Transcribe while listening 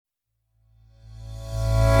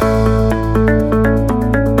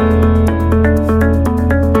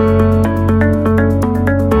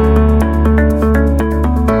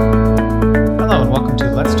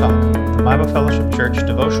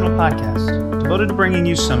devoted to bringing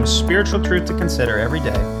you some spiritual truth to consider every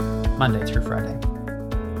day, Monday through Friday.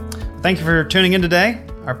 Thank you for tuning in today.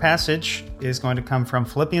 Our passage is going to come from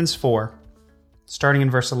Philippians 4, starting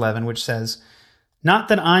in verse 11, which says, "Not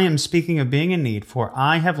that I am speaking of being in need, for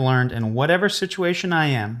I have learned in whatever situation I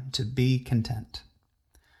am to be content.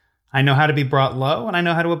 I know how to be brought low, and I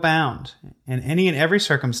know how to abound. In any and every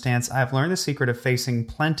circumstance, I have learned the secret of facing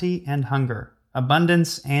plenty and hunger,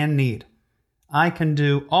 abundance and need. I can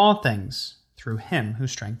do all things through Him who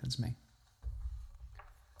strengthens me."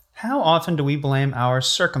 How often do we blame our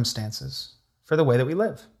circumstances for the way that we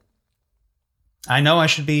live? I know I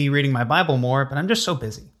should be reading my Bible more, but I'm just so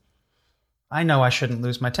busy. I know I shouldn't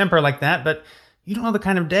lose my temper like that, but you don't know the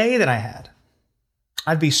kind of day that I had.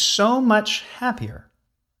 I'd be so much happier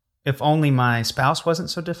if only my spouse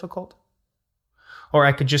wasn't so difficult. Or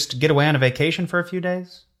I could just get away on a vacation for a few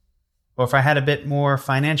days. Or if I had a bit more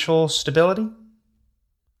financial stability.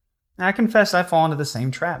 I confess I fall into the same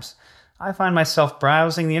traps. I find myself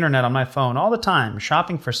browsing the internet on my phone all the time,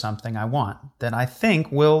 shopping for something I want that I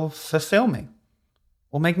think will fulfill me,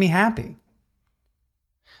 will make me happy.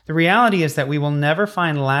 The reality is that we will never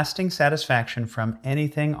find lasting satisfaction from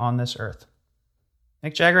anything on this earth.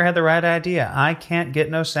 Mick Jagger had the right idea. I can't get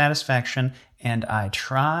no satisfaction, and I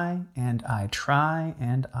try, and I try,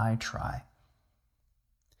 and I try.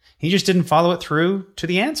 He just didn't follow it through to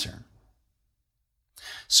the answer.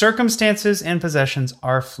 Circumstances and possessions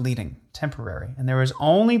are fleeting, temporary, and there is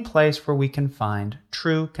only place where we can find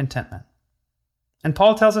true contentment. And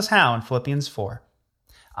Paul tells us how in Philippians 4.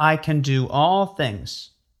 I can do all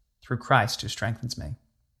things through Christ who strengthens me.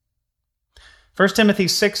 1 Timothy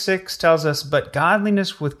 6:6 tells us, "But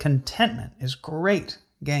godliness with contentment is great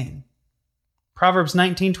gain." Proverbs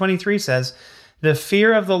 19:23 says, "The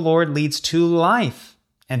fear of the Lord leads to life,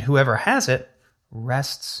 and whoever has it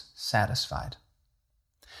rests satisfied."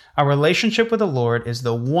 Our relationship with the Lord is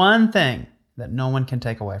the one thing that no one can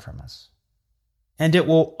take away from us. And it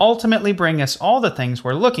will ultimately bring us all the things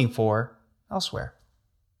we're looking for elsewhere.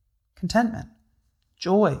 Contentment,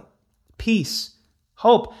 joy, peace,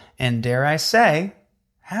 hope, and dare I say,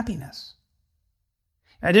 happiness.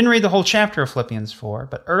 I didn't read the whole chapter of Philippians 4,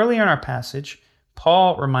 but earlier in our passage,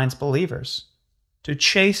 Paul reminds believers to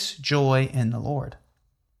chase joy in the Lord.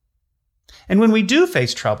 And when we do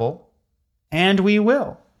face trouble, and we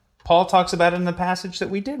will, Paul talks about it in the passage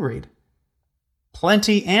that we did read.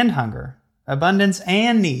 Plenty and hunger, abundance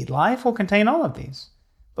and need. Life will contain all of these.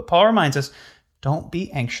 But Paul reminds us, don't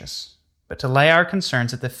be anxious, but to lay our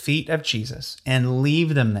concerns at the feet of Jesus and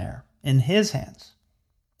leave them there in His hands.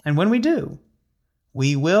 And when we do,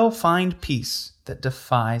 we will find peace that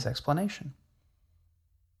defies explanation.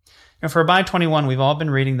 For Abide 21, we've all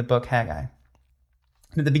been reading the book Haggai.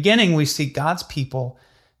 At the beginning, we see God's people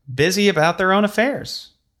busy about their own affairs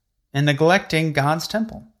and neglecting God's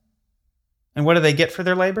temple. And what do they get for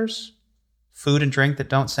their labors? Food and drink that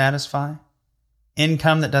don't satisfy,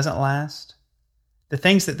 income that doesn't last. The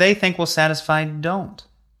things that they think will satisfy don't.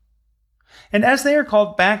 And as they are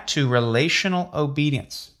called back to relational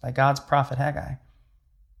obedience by God's prophet Haggai,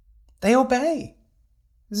 they obey.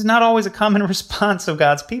 This is not always a common response of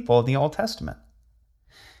God's people in the Old Testament.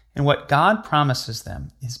 And what God promises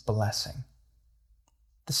them is blessing.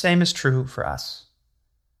 The same is true for us.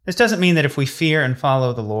 This doesn't mean that if we fear and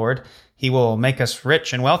follow the Lord, He will make us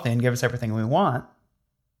rich and wealthy and give us everything we want.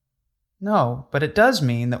 No, but it does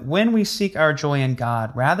mean that when we seek our joy in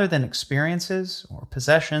God rather than experiences or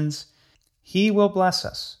possessions, He will bless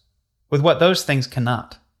us with what those things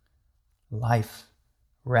cannot: life,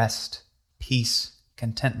 rest, peace,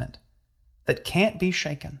 contentment that can't be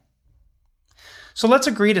shaken. So let's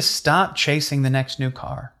agree to stop chasing the next new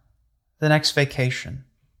car, the next vacation,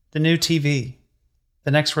 the new TV,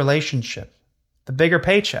 the next relationship, the bigger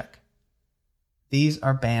paycheck. These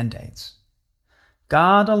are Band-Aids.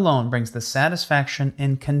 God alone brings the satisfaction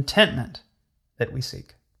and contentment that we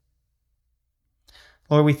seek.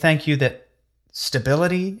 Lord, we thank You that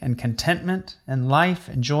stability and contentment and life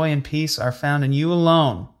and joy and peace are found in You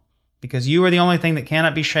alone, because You are the only thing that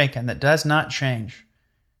cannot be shaken, that does not change,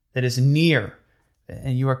 that is near,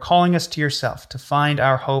 and You are calling us to Yourself to find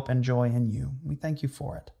our hope and joy in You. We thank You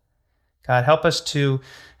for it. God, help us to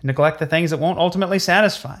neglect the things that won't ultimately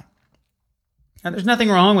satisfy. And there's nothing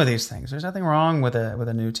wrong with these things. There's nothing wrong with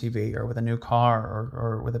a new TV or with a new car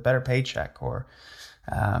or with a better paycheck or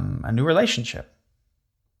a new relationship.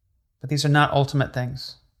 But these are not ultimate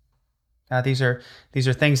things. God, these are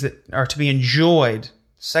things that are to be enjoyed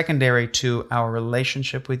secondary to our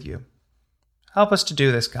relationship with You. Help us to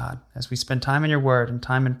do this, God, as we spend time in Your Word and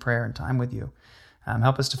time in prayer and time with You.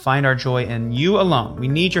 Help us to find our joy in You alone. We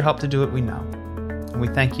need Your help to do it, we know. And we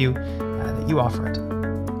thank you that you offer it.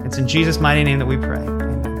 It's in Jesus' mighty name that we pray.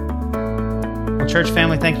 Amen. Well, church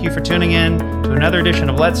family, thank you for tuning in to another edition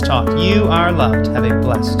of Let's Talk. You are loved. Have a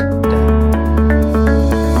blessed day.